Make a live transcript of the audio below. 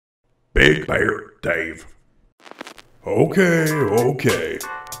Big Bear Dave. Okay.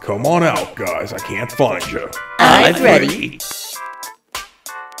 Come on out, guys. I can't find you. I'm Freddy.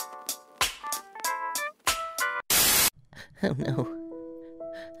 Oh no.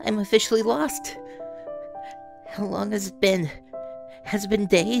 I'm officially lost. How long has it been? Has it been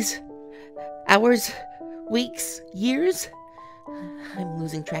days? Hours? Weeks? Years? I'm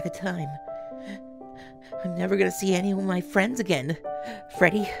losing track of time. I'm never gonna see any of my friends again.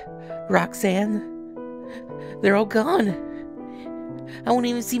 Freddy, Roxanne, they're all gone. I won't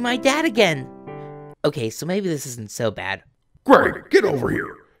even see my dad again. Okay, so maybe this isn't so bad. Greg, get over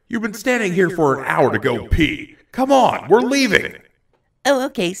here. You've been standing here for an hour to go pee. Come on, we're leaving. Oh,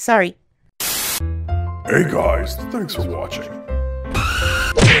 okay, sorry. Hey guys, thanks for watching.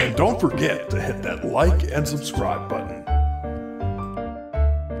 And don't forget to hit that like and subscribe button.